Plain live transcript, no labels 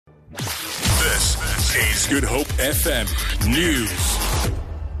Good Hope FM News.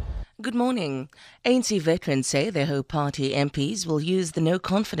 Good morning. ANC veterans say their Hope Party MPs will use the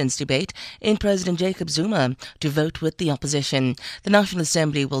no-confidence debate in President Jacob Zuma to vote with the opposition. The National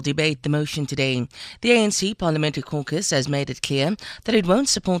Assembly will debate the motion today. The ANC Parliamentary Caucus has made it clear that it won't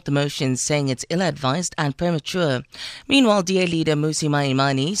support the motion, saying it's ill-advised and premature. Meanwhile, DA leader Mmusi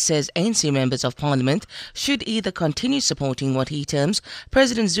Maimane says ANC members of Parliament should either continue supporting what he terms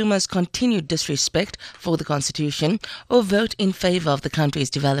President Zuma's continued disrespect for the Constitution or vote in favour of the country's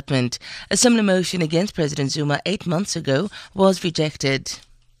development. A similar motion against President Zuma 8 months ago was rejected.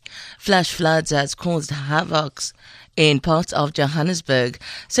 Flash floods has caused havoc in parts of Johannesburg.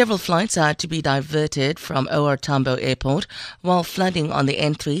 Several flights had to be diverted from OR Tambo Airport, while flooding on the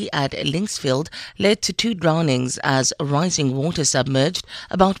N3 at Linksfield led to 2 drownings as rising water submerged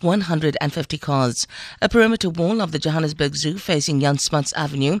about 150 cars. A perimeter wall of the Johannesburg Zoo facing Jan Smuts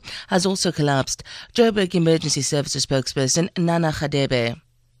Avenue has also collapsed. Joburg Emergency Services spokesperson Nana Khadebe.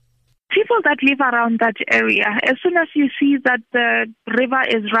 People that live around that area, as soon as you see that the river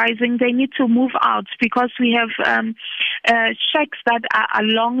is rising, they need to move out because we have shacks that are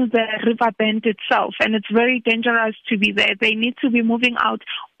along the river bend itself, and it's very dangerous to be there. They need to be moving out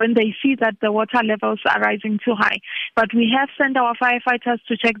when they see that the water levels are rising too high. But we have sent our firefighters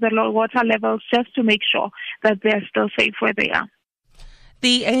to check the low water levels just to make sure that they're still safe where they are.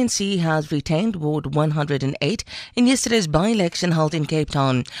 The ANC has retained Ward 108 in yesterday's by-election held in Cape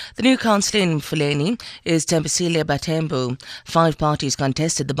Town. The new councillor in Mfuleni is Thembisile Batembu. 5 parties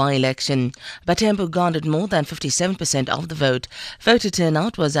contested the by-election. Batembu garnered more than 57% of the vote. Voter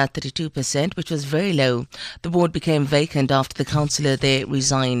turnout was at 32%, which was very low. The ward became vacant after the councillor there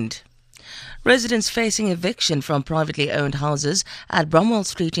resigned. Residents facing eviction from privately owned houses at Bromwell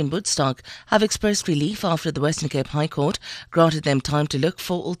Street in Woodstock have expressed relief after the Western Cape High Court granted them time to look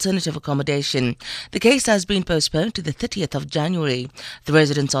for alternative accommodation. The case has been postponed to the 30th of January. The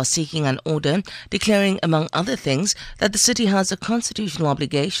residents are seeking an order declaring, among other things, that the city has a constitutional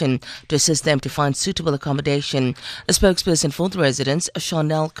obligation to assist them to find suitable accommodation. A spokesperson for the residents,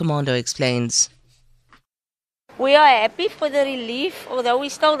 Chanel Commando, explains. We are happy for the relief, although we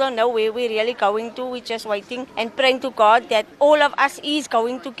still don't know where we're really going to. We're just waiting and praying to God that all of us is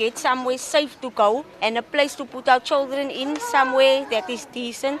going to get somewhere safe to go and a place to put our children in, somewhere that is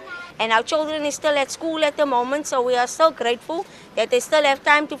decent. And our children is still at school at the moment, so we are still grateful that they still have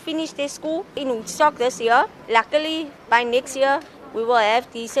time to finish their school in Woodstock this year. Luckily, by next year, we will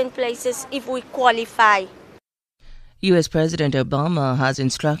have decent places if we qualify. US President Obama has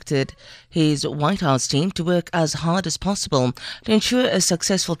instructed his White House team to work as hard as possible to ensure a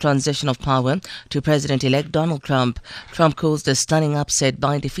successful transition of power to President-elect Donald Trump. Trump caused a stunning upset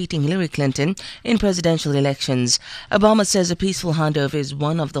by defeating Hillary Clinton in presidential elections. Obama says a peaceful handover is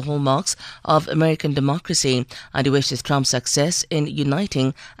one of the hallmarks of American democracy, and he wishes Trump success in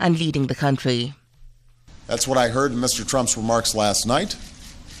uniting and leading the country. That's what I heard in Mr. Trump's remarks last night.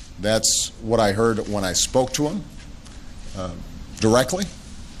 That's what I heard when I spoke to him. Directly,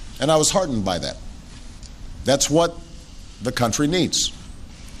 and I was heartened by that. That's what the country needs.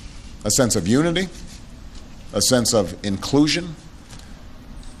 A sense of unity, a sense of inclusion,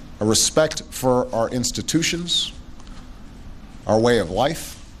 a respect for our institutions, our way of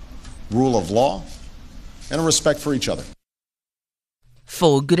life, rule of law, and a respect for each other.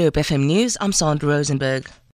 For Good Hope FM News, I'm Sandra Rosenberg.